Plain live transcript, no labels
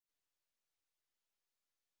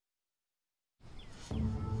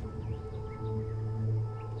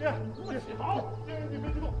好，你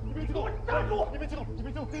别激动，你别激动，站住！你别激动，你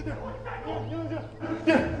别激动，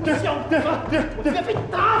对，我今天非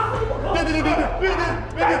打死你不可！别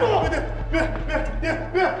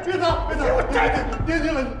走，给我站住！别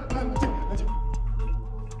冷静。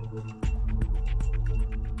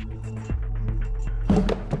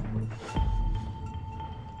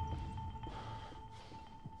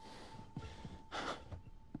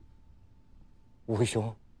吴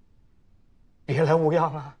兄，别来无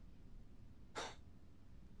恙啊！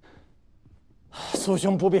苏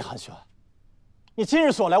兄不必寒暄，你今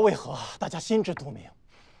日所来为何？大家心知肚明。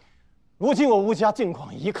如今我吴家境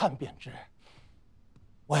况一看便知，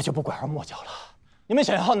我也就不拐弯抹角了。你们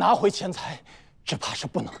想要拿回钱财，只怕是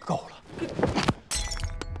不能够了。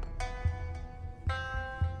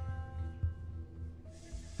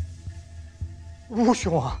吴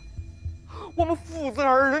兄啊！ 我们父子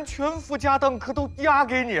二人全副家当可都押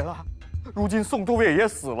给你了，如今宋都尉也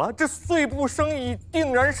死了，这税部生意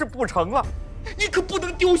定然是不成了，你可不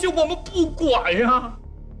能丢下我们不管呀！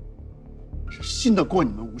是信得过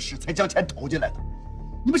你们吴氏才将钱投进来的，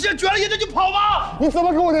你们现在卷了眼睛就跑吗？你怎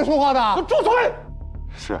么跟我爹说话的？我住嘴！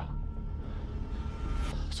是啊，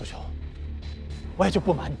苏兄，我也就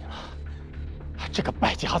不瞒你了，这个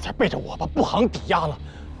败家子背着我把布行抵押了，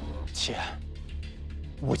钱。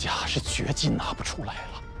 吴家是绝技拿不出来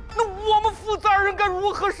了，那我们父子二人该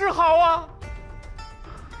如何是好啊？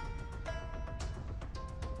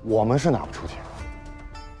我们是拿不出钱，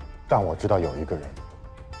但我知道有一个人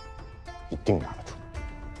一定拿得出。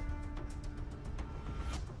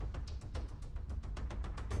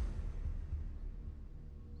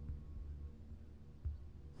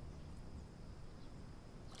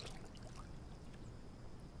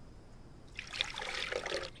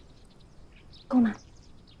够吗？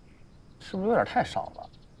 是不是有点太少了？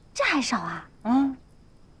这还少啊？嗯，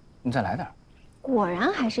你再来点。果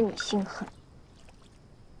然还是你心狠。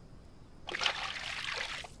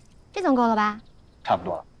这总够了吧？差不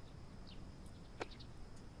多了。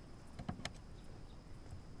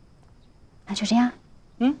那就这样。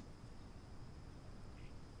嗯。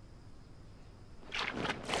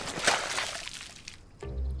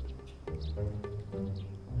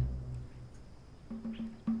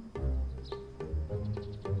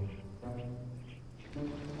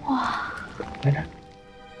哇，来点。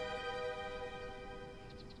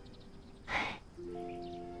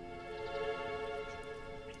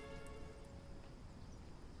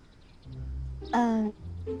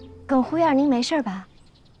耿胡院，您没事吧？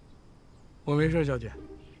我没事，小姐。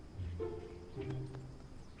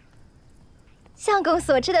相公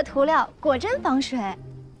所制的涂料果真防水，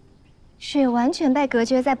水完全被隔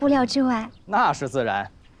绝在布料之外。那是自然，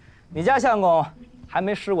你家相公还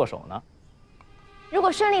没失过手呢。 如果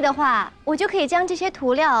顺利的话，我就可以将这些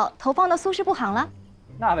涂料投放到苏氏布行了。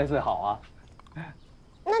那为最好啊。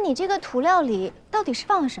那你这个涂料里到底是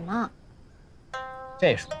放了什么？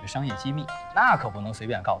这属于商业机密，那可不能随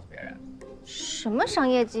便告诉别人。什么商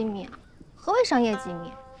业机密啊？何为商业机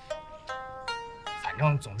密？反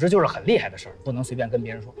正总之就是很厉害的事儿，不能随便跟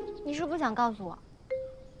别人说。你是不想告诉我？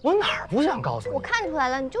我哪儿不想告诉你？我看出来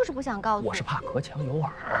了，你就是不想告诉我。我是怕隔墙有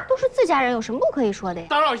耳。都是自家人，有什么不可以说的呀？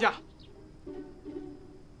打扰一下。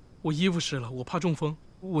 我衣服湿了，我怕中风，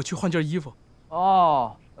我去换件衣服。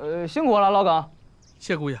哦，辛苦了，老耿。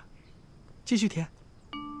谢姑爷，继续填。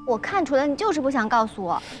我看出来你就是不想告诉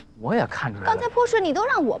我。我也看出来了。刚才泼水你都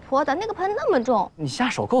让我泼的，那个盆那么重。你下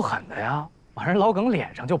手够狠的呀，往人老耿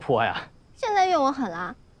脸上就泼呀。现在怨我狠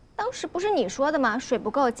了？当时不是你说的吗？水不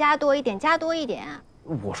够，加多一点，加多一点。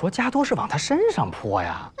我说加多是往他身上泼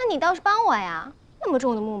呀。那你倒是帮我呀！那么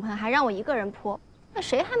重的木盆还让我一个人泼，那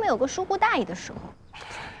谁还没有过疏忽大意的时候？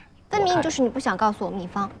 分明就是你不想告诉我秘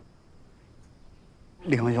方。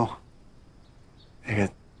李恒兄，那个，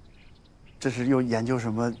这是又研究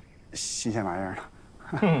什么新鲜玩意儿呢？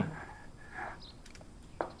嗯。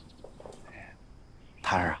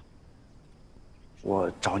谭儿啊，我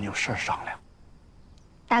找你有事儿商量。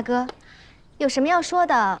大哥，有什么要说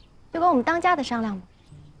的，就跟我们当家的商量吧。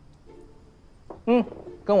嗯，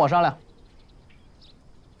跟我商量。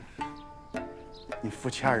你夫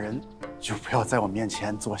妻二人。 就不要在我面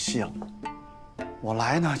前做戏了。我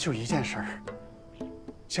来呢，就一件事儿。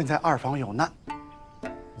现在二房有难，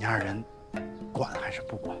你二人管还是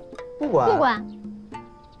不管？不管。不管。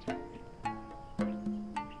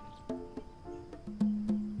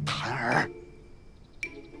谭儿，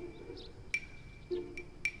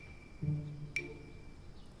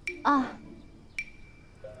啊，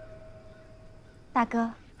大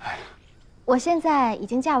哥，我现在已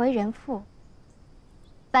经嫁为人妇。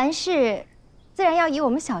 凡事自然要以我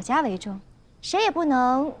们小家为重，谁也不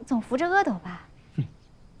能总扶着阿斗吧。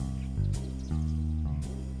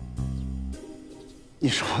你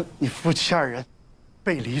说你夫妻二人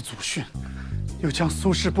背离祖训，又将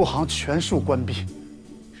苏氏布行全数关闭，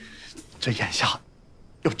这眼下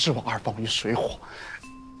又置我二房于水火。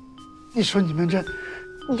你说你们这……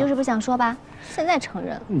你就是不想说吧？现在承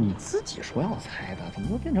认了。你自己说要猜的，怎么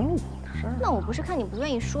就变成了我的事儿？那我不是看你不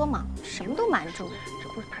愿意说吗？什么都瞒住。这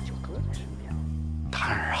不是大舅哥在身边吗？谭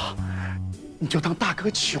儿啊，你就当大哥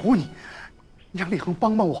求你，你让立恒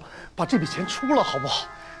帮帮我，把这笔钱出了好不好？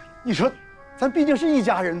你说，咱毕竟是一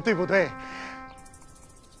家人，对不对？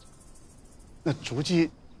那竹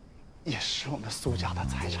记也是我们苏家的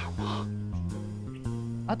财产吗？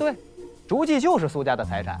啊，对，竹记就是苏家的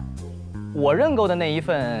财产。我认购的那一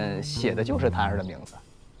份写的就是谭儿的名字，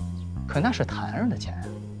可那是谭儿的钱啊。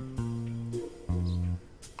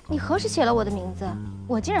你何时写了我的名字？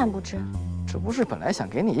我竟然不知。这不是本来想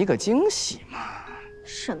给你一个惊喜吗？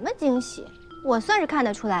什么惊喜？我算是看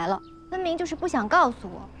得出来了，分明就是不想告诉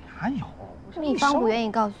我。哪有？秘方不愿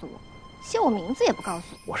意告诉我，写我名字也不告诉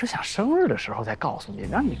我。我是想生日的时候再告诉你，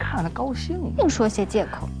让你看了高兴。净说些借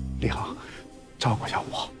口。立恒，照顾一下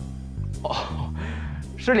我。哦，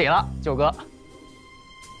失礼了，舅哥。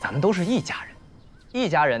咱们都是一家人，一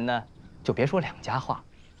家人呢，就别说两家话。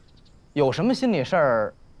有什么心里事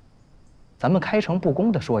儿，咱们开诚布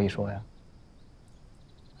公的说一说呀。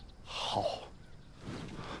好，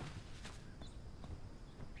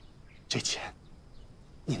这钱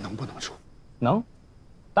你能不能出？能，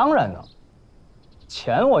当然能。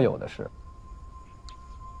钱我有的是，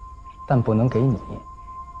但不能给你。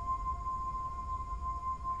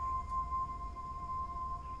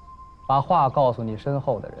把话告诉你身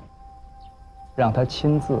后的人，让他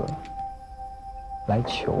亲自来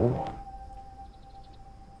求我。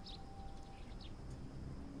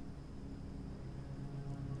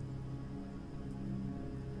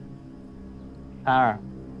谭儿，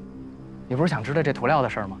你不是想知道这涂料的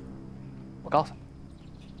事儿吗？我告诉你。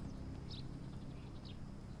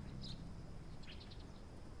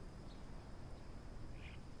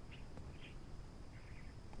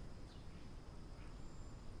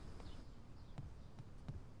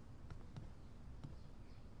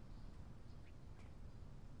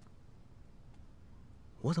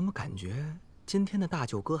我怎么感觉今天的大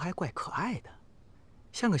舅哥还怪可爱的，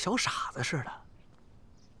像个小傻子似的。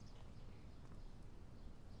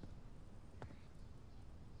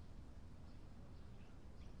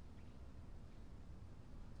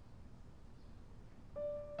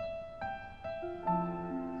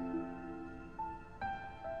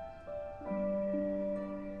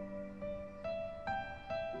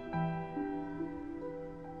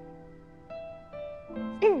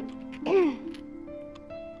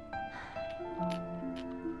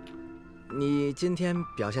你今天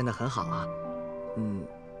表现得很好啊，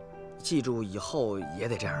记住以后也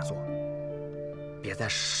得这样做，别再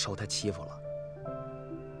受他欺负了。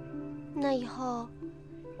那以后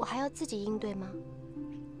我还要自己应对吗？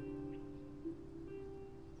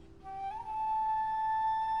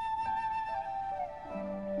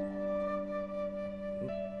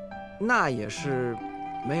那也是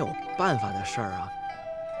没有办法的事儿啊。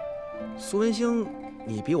苏文兴，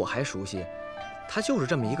你比我还熟悉。他就是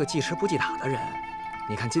这么一个记吃不记打的人，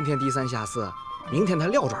你看今天低三下四，明天他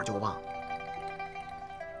撂爪就忘。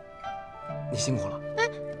你辛苦了。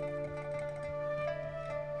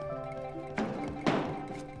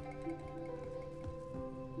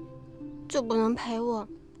就不能陪我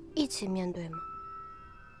一起面对吗？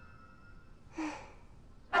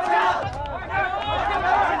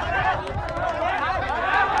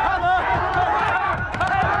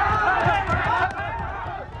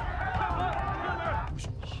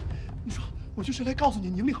我就是来告诉你，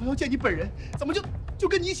宁丽恒要见你本人，怎么就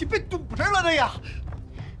跟你一起被堵这儿了的呀？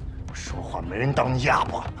说话没人当你哑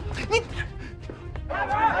巴。你，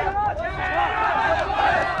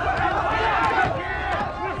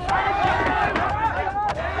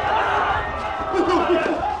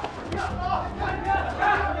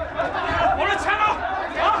我的钱呢？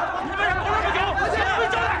啊！你们为什么搞这么久？钱没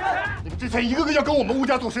交代！你们之前一个个要跟我们吴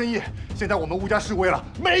家做生意，现在我们吴家示威了，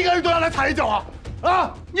每一个人都要来踩一脚啊！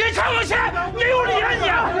啊！你抢我钱，你有理啊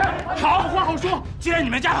你！好话好说，既然你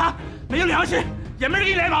们家他没有良心，也没人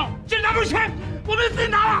给你来往，既然拿不出钱，我们自己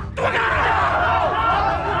拿了，多干！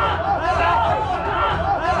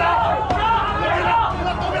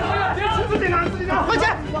自己拿，自己拿，还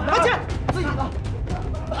钱，还钱，自己拿。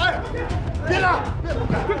哎，别拿，别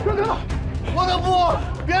拿！我的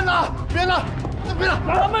不，别拿，别拿，别拿！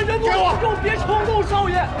咱们人多势众，别冲动，少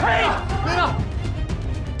爷。嘿，别拿！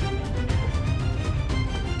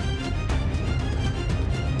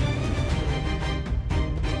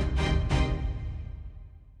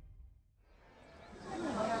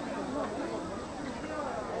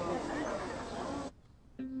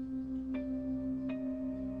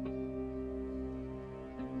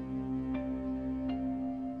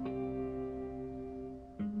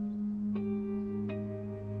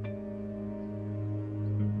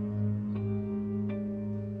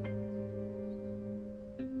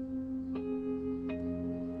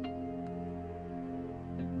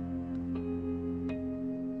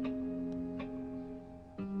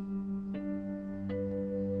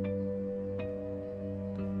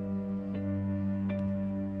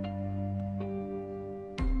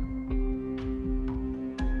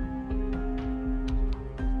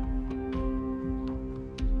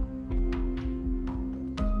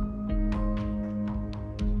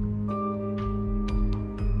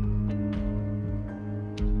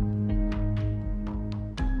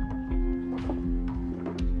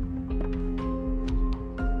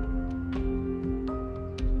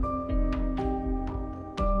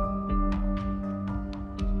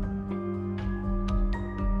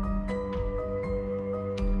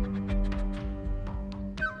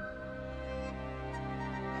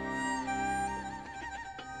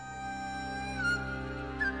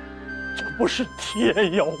不是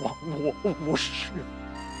天要亡我无事，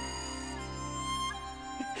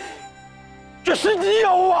这是你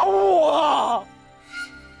要亡我！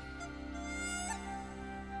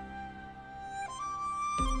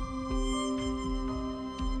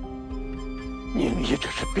宁毅这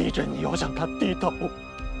是逼着你要向他低头，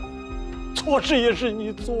错事也是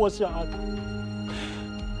你做下的。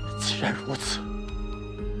既然如此，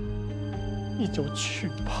你就去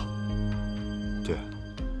吧。爹，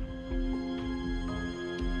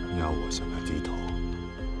你要我向他低头，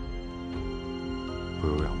不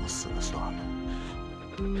如让我死了算了。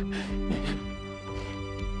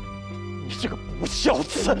你这个不孝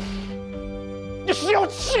子，你是要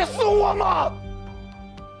气死我吗？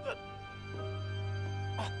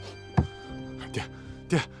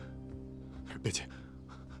爹，别急，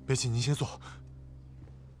别急，您先坐。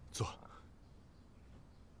坐。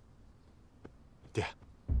爹，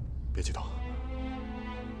别激动。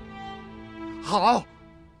好，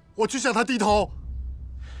我去向他低头。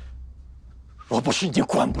若不是你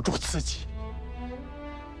管不住自己，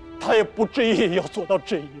他也不至于要做到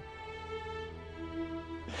这一步。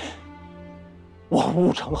我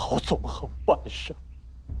吴成豪纵横半生，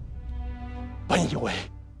本以为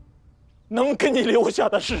能给你留下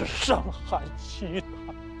的是山海奇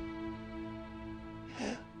谈，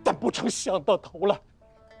但不成想到头来，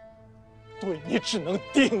对你只能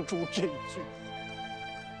定住这一句：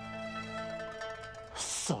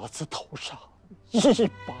色字头上一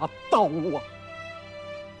把刀啊！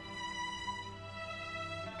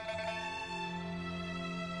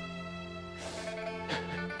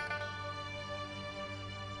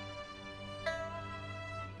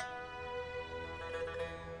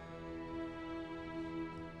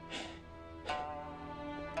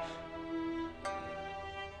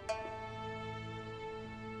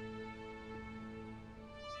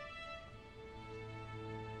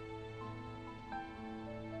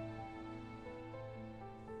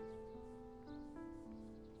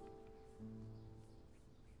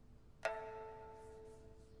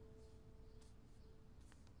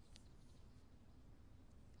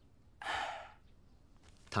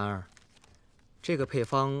谭儿，这个配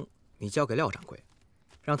方你交给廖掌柜，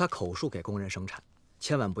让他口述给工人生产，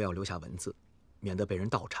千万不要留下文字，免得被人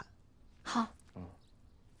盗产。好。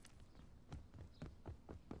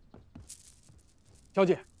小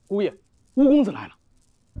姐，姑爷，吴公子来了。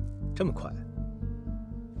这么快？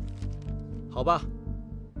好吧，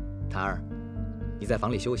谭儿，你在房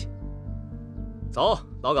里休息。走，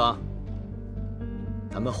老耿，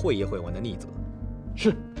咱们会一会我那逆子。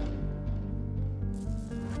是。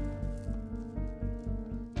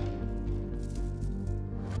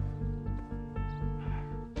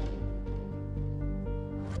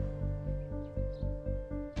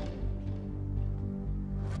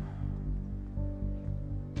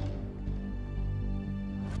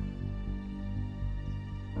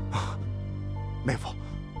妹夫，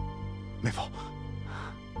妹夫，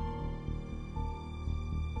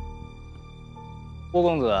吴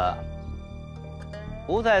公子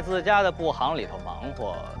不在自家的布行里头忙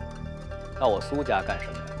活，到我苏家干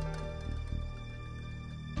什么呀？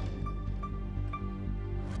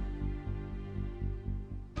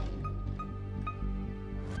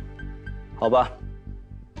好吧，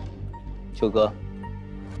秋哥，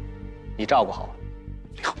你照顾好。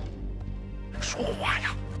说话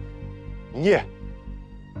呀！宁毅，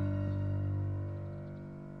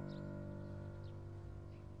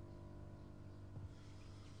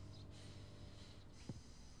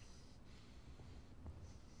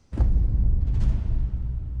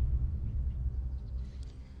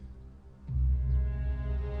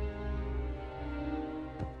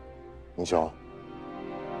宁兄，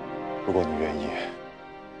如果你愿意，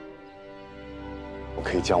我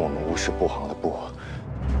可以将我们吴氏布行的布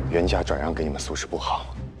原价转让给你们苏氏布行。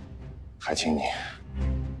还请你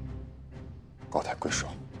高抬贵手。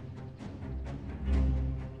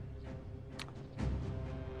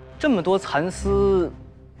这么多蚕丝，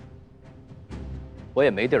我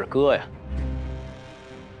也没地儿搁呀。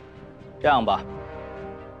这样吧，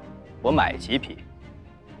我买几匹，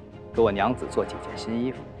给我娘子做几件新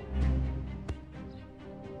衣服。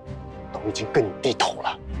都已经跟你低头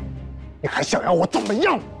了，你还想要我怎么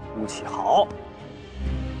样？吴启豪。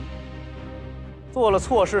做了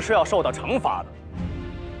错事是要受到惩罚的。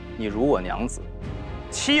你辱我娘子，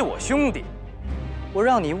欺我兄弟，我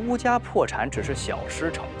让你乌家破产只是小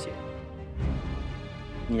失惩戒。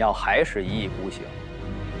你要还是一意孤行，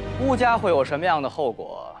乌家会有什么样的后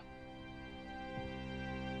果，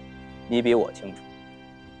你比我清楚。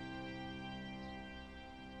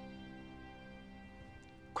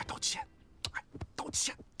快道歉！道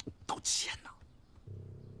歉！道歉呐！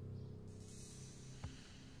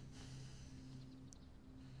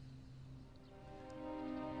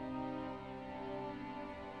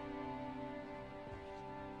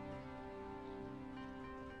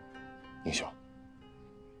英雄，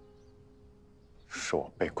是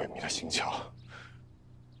我被鬼迷了心窍，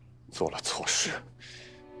做了错事。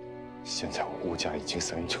现在我吴家已经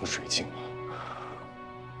山穷水尽了，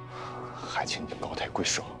还请你高抬贵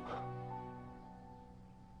手。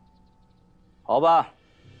好吧，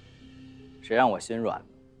谁让我心软了？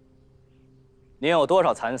您有多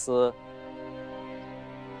少蚕丝，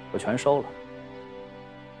我全收了，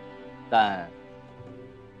但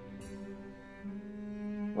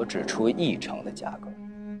我只出1成的价格。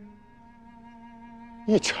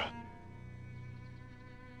1成？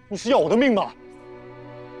你是要我的命吗？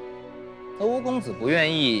那吴公子不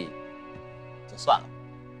愿意，就算了。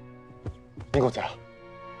林公子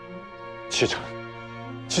，7成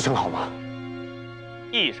，7成好吗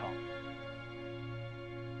？1成。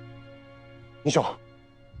英雄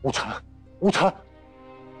，5成，5成。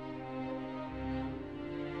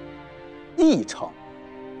1成。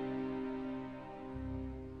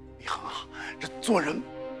李恒啊，这做人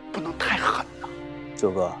不能太狠呐。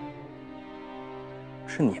九哥，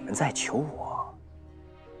是你们在求我，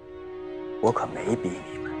我可没逼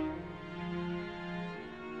你们。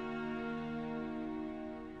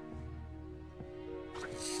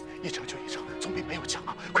1成就1成，总比没有强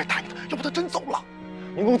啊！快答应他，要不他真走了。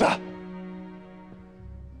林公子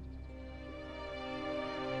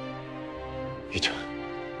，1成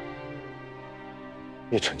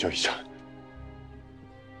，1成就1成。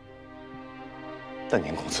但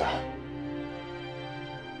宁公子，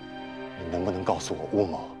你能不能告诉我吴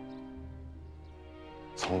某，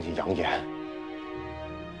从你扬言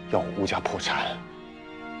要我吴家破产，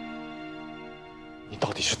你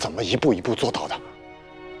到底是怎么一步一步做到的？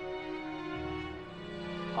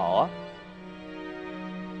好啊，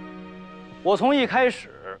我从一开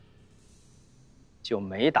始就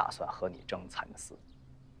没打算和你争蚕丝。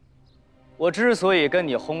我之所以跟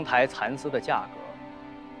你哄抬蚕丝的价格，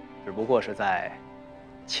只不过是在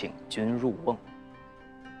请君入瓮。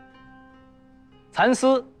蚕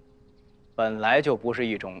丝本来就不是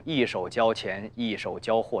一种一手交钱一手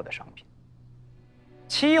交货的商品，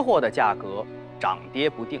期货的价格涨跌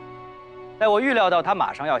不定，在我预料到它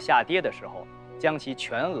马上要下跌的时候，将其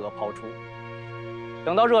全额抛出，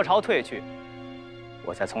等到热潮退去，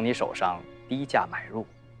我再从你手上低价买入，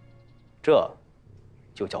这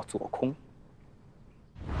就叫做空。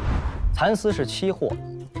蚕丝是期货，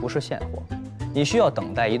不是现货，你需要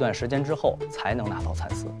等待一段时间之后才能拿到蚕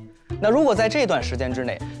丝。那如果在这段时间之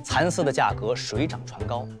内，蚕丝的价格水涨船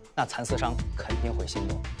高，那蚕丝商肯定会心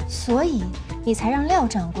动。所以你才让廖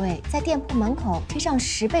掌柜在店铺门口贴上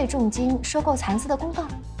10倍重金收购蚕丝的公告。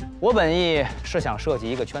我本意是想设计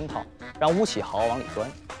一个圈套，让吴启豪往里钻，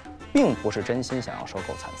并不是真心想要收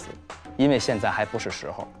购蚕丝，因为现在还不是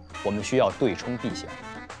时候，我们需要对冲避险。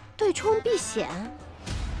对冲避险。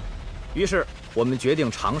于是我们决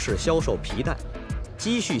定尝试销售皮蛋，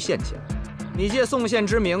积蓄现钱。你借送献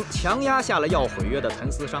之名强压下了要毁约的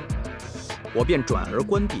蚕丝商，我便转而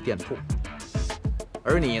关闭店铺。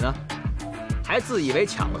而你呢，还自以为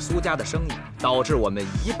抢了苏家的生意，导致我们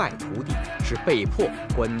一败涂地，是被迫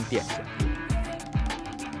关店转业。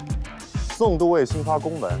宋都尉新发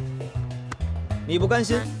公文，你不甘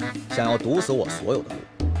心，想要堵死我所有的路，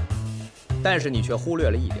但是你却忽略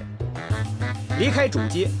了一点：离开主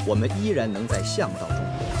街，我们依然能在巷道中活，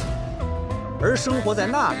而生活在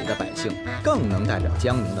那里的百姓，更能代表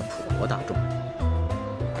江宁的普罗大众。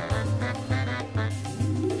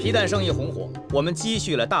皮蛋生意红火，我们积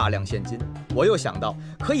蓄了大量现金。我又想到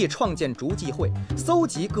可以创建竹记会，搜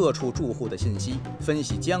集各处住户的信息，分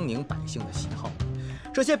析江宁百姓的喜好。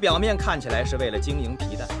这些表面看起来是为了经营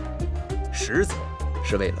皮蛋，实则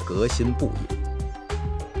是为了革新布业。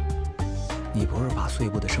你不是把碎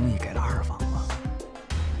布的生意给了二房吗？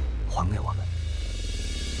还给我们。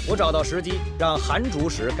我找到时机，让韩主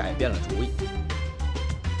使改变了主意。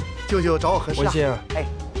舅舅找我何事啊？文兴，哎，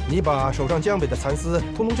你把手上江北的蚕丝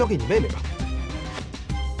通通交给你妹妹吧。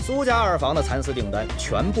苏家二房的蚕丝订单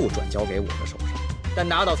全部转交给我的手上，但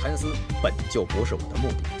拿到蚕丝本就不是我的目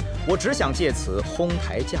的，我只想借此哄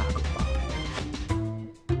抬价格罢了。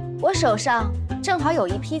我手上正好有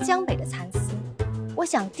一批江北的蚕丝，我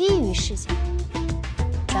想低于市价，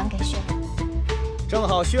转给薛老板。正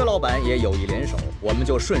好薛老板也有意联手，我们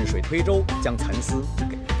就顺水推舟，将蚕丝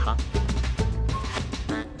给了他。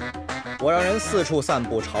我让人四处散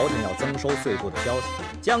布朝廷要增收岁赋的消息，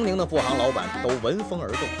江宁的富行老板都闻风而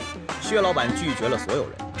动。薛老板拒绝了所有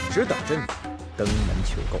人，只等着你登门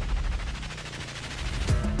求购。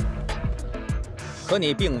可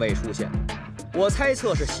你并未出现，我猜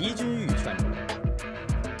测是席君玉劝住我，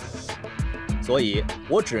所以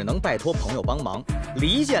我只能拜托朋友帮忙，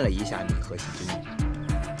离间了一下你和席君玉。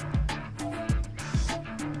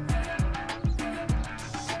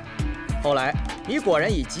后来，你果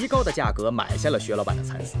然以极高的价格买下了薛老板的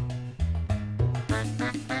蚕丝，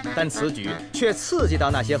但此举却刺激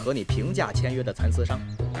到那些和你平价签约的蚕丝商，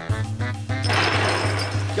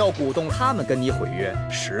要鼓动他们跟你毁约，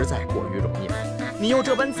实在过于容易了。你又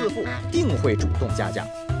这般自负，定会主动加价。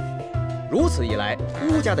如此一来，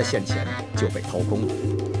乌家的现钱就被掏空了。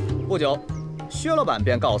不久，薛老板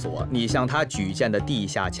便告诉我，你向他举荐的地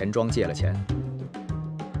下钱庄借了钱。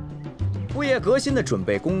物业革新的准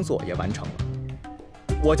备工作也完成了，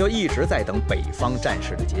我就一直在等北方战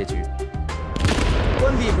事的结局。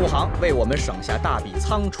关闭布行，为我们省下大笔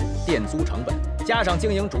仓储、店租成本，加上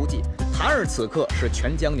经营逐季，谭儿此刻是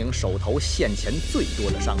全江宁手头现钱最多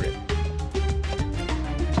的商人。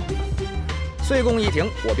岁贡一停，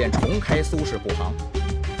我便重开苏氏布行。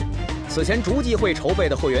此前逐季会筹备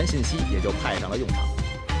的会员信息也就派上了用场。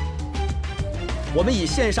我们以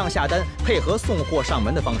线上下单配合送货上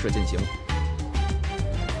门的方式进行，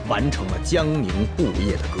完成了江宁布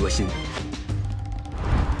业的革新。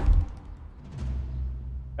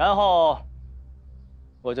然后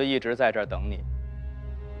我就一直在这儿等你，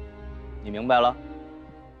你明白了？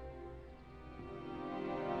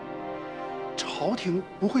朝廷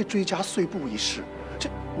不会追加岁布一事，这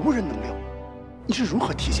无人能料。你是如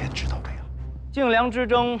何提前知道的呀？晋梁之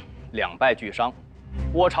争，两败俱伤，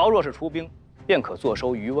我朝若是出兵，便可坐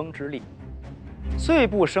收渔翁之利。岁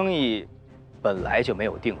布生意本来就没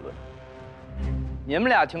有定论，你们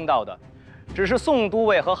俩听到的只是宋都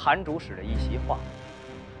尉和韩主使的一席话。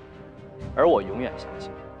而我永远相信，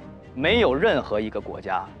没有任何一个国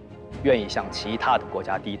家愿意向其他的国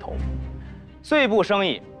家低头。岁布生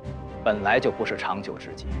意本来就不是长久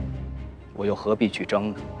之计，我又何必去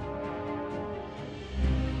争呢？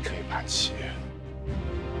这盘棋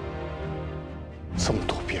这么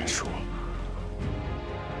多变数，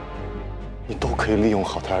你都可以利用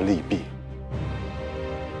好它的利弊。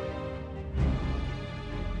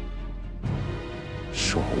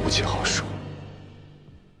是我武器好输。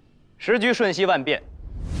时局瞬息万变，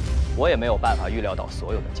我也没有办法预料到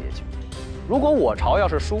所有的结局。如果我朝要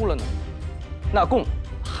是输了呢，那贡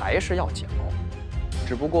还是要缴，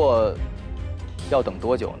只不过要等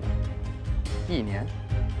多久呢？1年、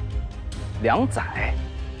2载？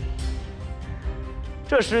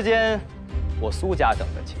这时间我苏家等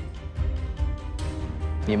得起，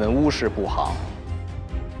你们乌氏布行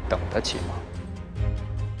等得起吗？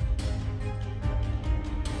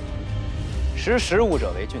识时务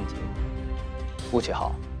者为俊杰。吴启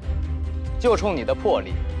浩，就冲你的魄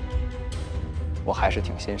力，我还是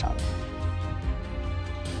挺欣赏的。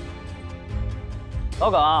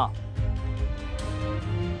老耿，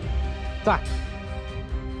在。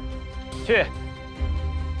去，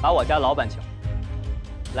把我家老板请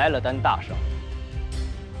来了单大事。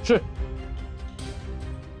是。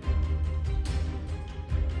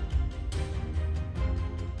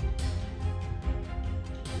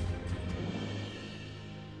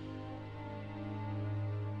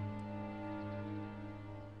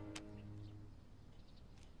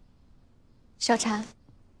小婵，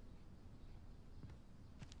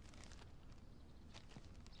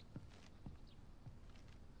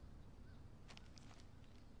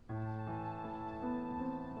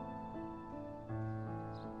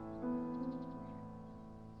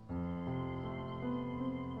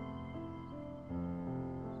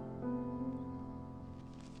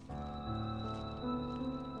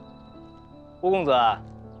吴公子。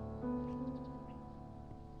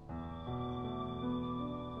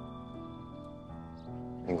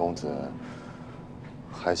林公子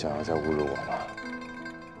还想要再侮辱我吗？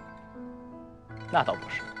那倒不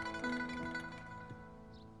是。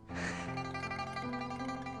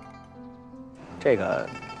这个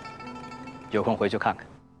有空回去看看。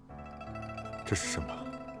这是什么？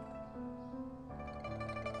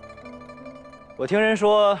我听人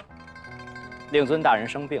说，令尊大人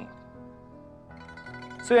生病了。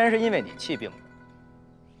虽然是因为你气病的，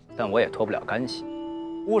但我也脱不了干系。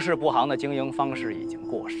乌氏布行的经营方式已经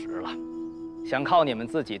过时了，想靠你们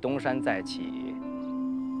自己东山再起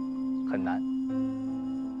很难，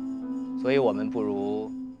所以我们不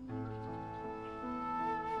如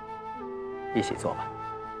一起做吧。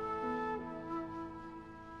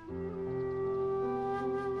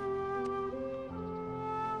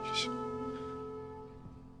谢谢。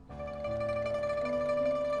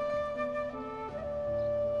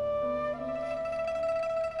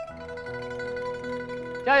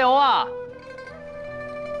加油啊！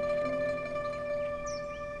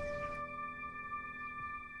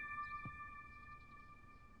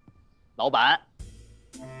老板，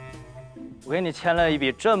我给你签了一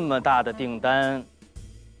笔这么大的订单，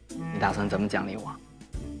你打算怎么奖励我？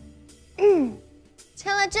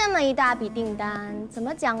签了这么一大笔订单，怎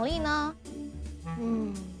么奖励呢？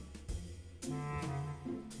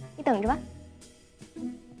你等着吧。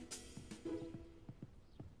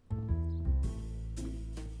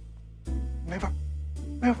没法，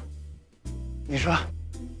没法。你说，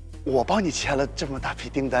我帮你签了这么大笔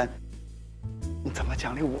订单，你怎么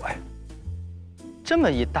奖励我呀？这么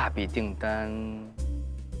一大笔订单，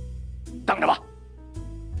等着吧。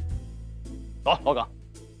走，老耿。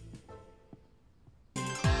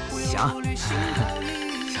行，行。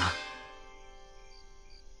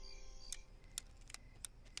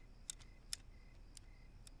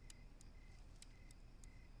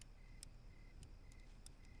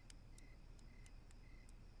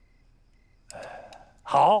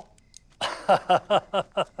好，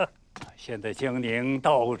现在江宁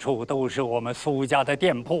到处都是我们苏家的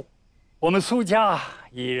店铺，我们苏家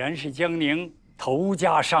已然是江宁头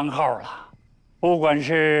家商号了。不管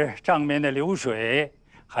是账面的流水，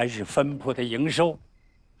还是分铺的营收，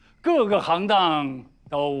各个行当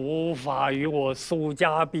都无法与我苏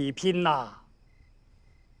家比拼呐。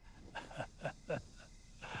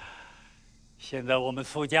现在我们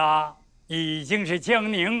苏家已经是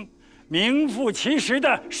江宁名副其实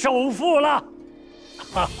的首富了，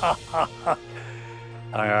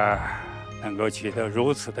当然，能够取得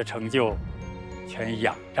如此的成就，全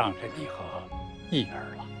仰仗着你和义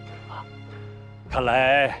儿了啊！看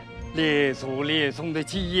来列祖列宗的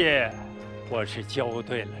基业，我是交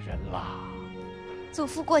对了人了。祖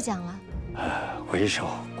父过奖了。回首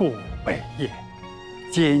顾北业，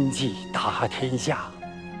兼济达天下。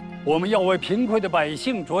我们要为贫困的百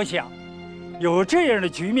姓着想，有这样的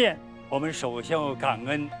局面。我们首先要感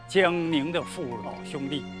恩江宁的父老兄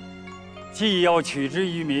弟，既要取之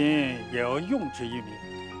于民，也要用之于民。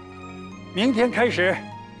明天开始，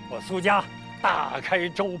我苏家大开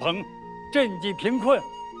粥棚，赈济贫困，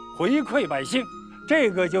回馈百姓，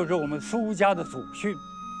这个就是我们苏家的祖训。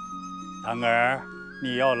堂儿，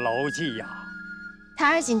你要牢记呀。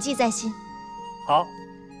堂儿谨记在心。好，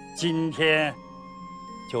今天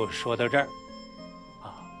就说到这儿。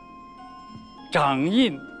啊，掌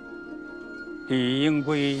印理应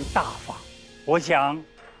归大法。我想，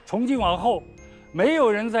从今往后，没有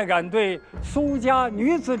人再敢对苏家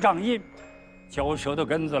女子掌印嚼舌头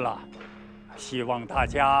根子了。希望大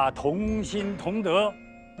家同心同德，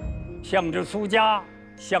向着苏家，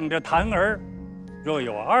向着坛儿。若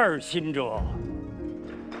有二心者，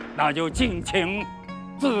那就敬请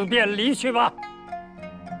自便离去吧。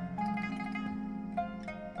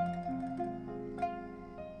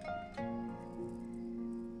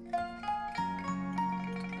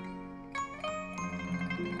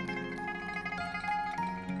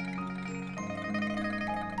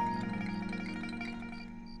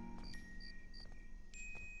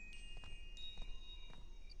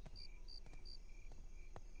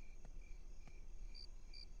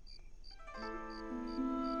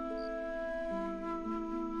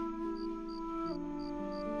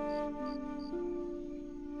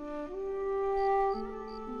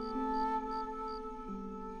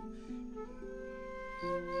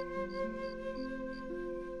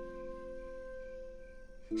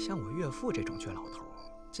像我岳父这种倔老头，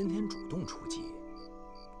今天主动出击，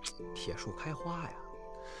铁树开花呀！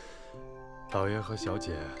老爷和小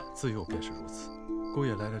姐自幼便是如此，姑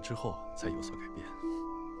爷来了之后才有所改变。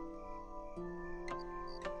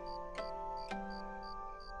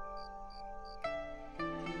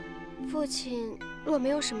父亲若没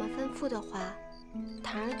有什么吩咐的话，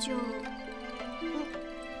堂儿就……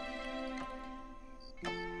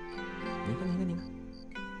你看，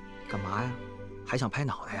干嘛呀？还想拍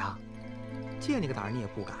脑袋呀？借你个胆儿你也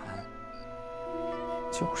不敢。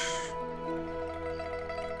就是。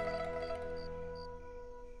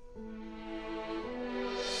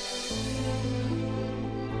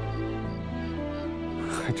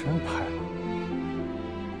还真拍了。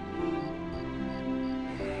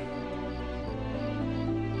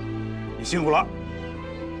你辛苦了。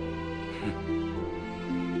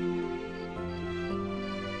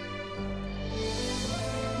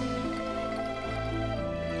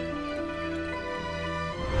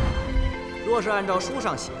若是按照书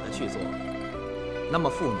上写的去做，那么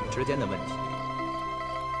父女之间的问题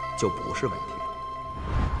就不是问题了。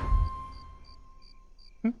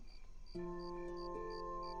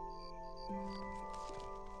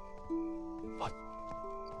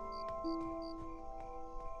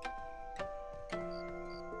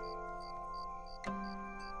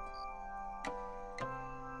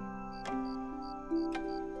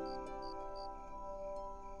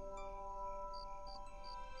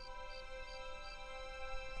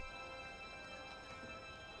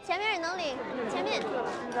前面人能领，前面。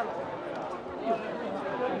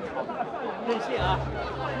任性啊！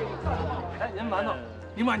哎，您馒头，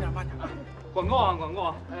您慢点，慢点。广告啊，广告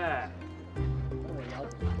啊！哎。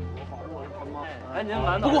哎，您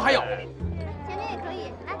馒头。不过还有。前面也可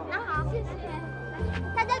以，来拿好，谢谢。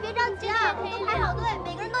大家别着急啊，排好队，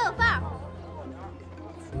每个人都有份儿。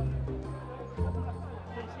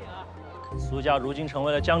 苏家如今成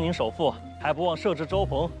为了江宁首富，还不忘设置粥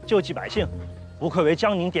棚救济百姓，不愧为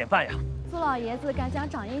江宁典范呀！苏老爷子敢将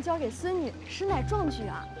掌印交给孙女，实乃壮举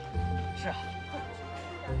啊！是啊。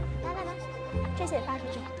来，这些也发出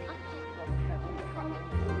去啊。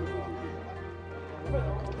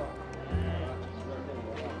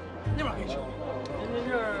那边可以去。您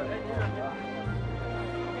这儿，哎，您这儿。来。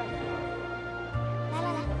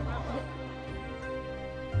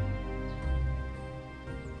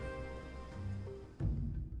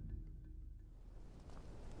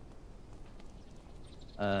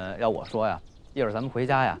 要我说呀，一会儿咱们回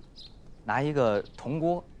家呀，拿一个铜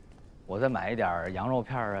锅，我再买一点羊肉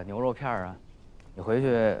片啊、牛肉片啊，你回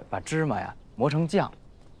去把芝麻呀磨成酱，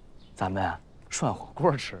咱们啊涮火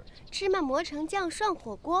锅吃。芝麻磨成酱涮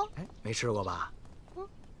火锅？哎，没吃过吧？嗯。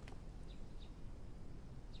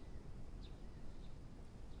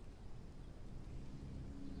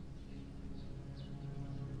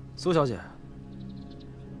苏小姐，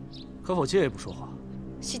可否借一步说话？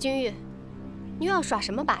席君玉。 你又要耍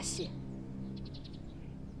什么把戏？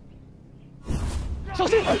小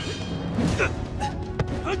心！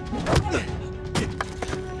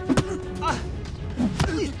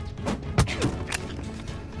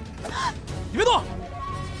你别动！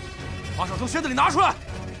把手从靴子里拿出来！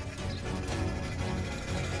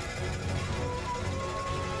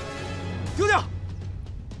听听。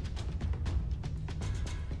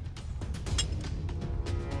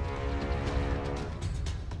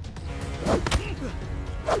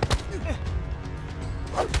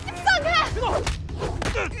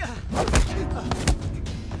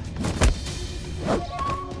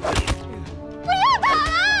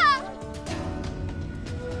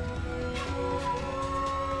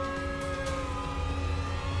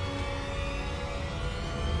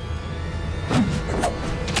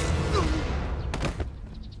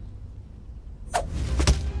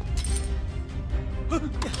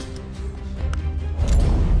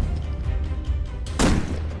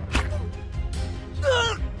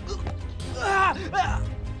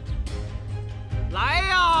 来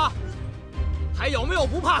呀！还有没有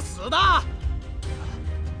不怕死的？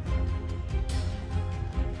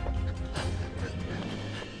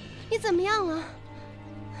你怎么样了？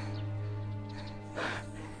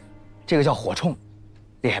这个叫火冲，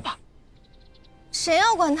厉害吧？谁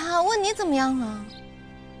要管他？问你怎么样了？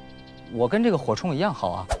我跟这个火冲一样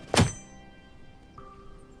好啊。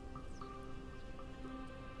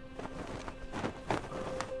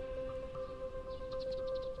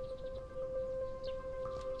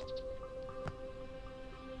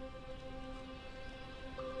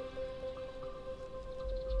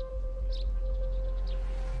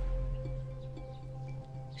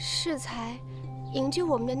 适才营救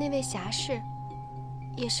我们的那位侠士，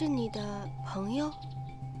也是你的朋友？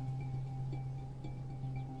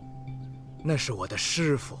那是我的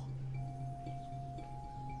师傅。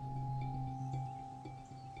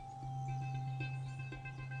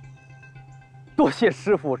多谢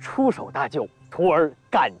师傅出手搭救，徒儿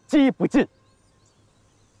感激不尽。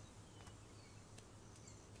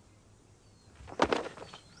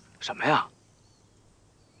什么呀？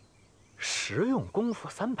 实用功夫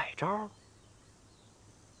300招。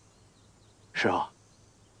师傅，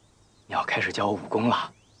你要开始教我武功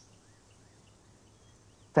了。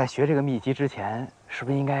在学这个秘籍之前，是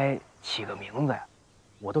不是应该起个名字呀？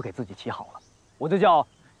我都给自己起好了，我就叫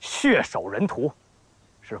血手人屠。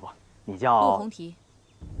师傅，你叫陆红提。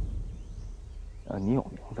你有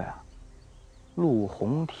名字呀？陆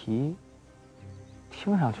红提，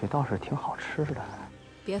听上去倒是挺好吃的。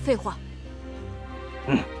别废话。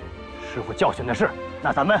师傅教训的是，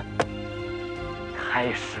那咱们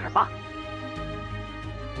开始吧。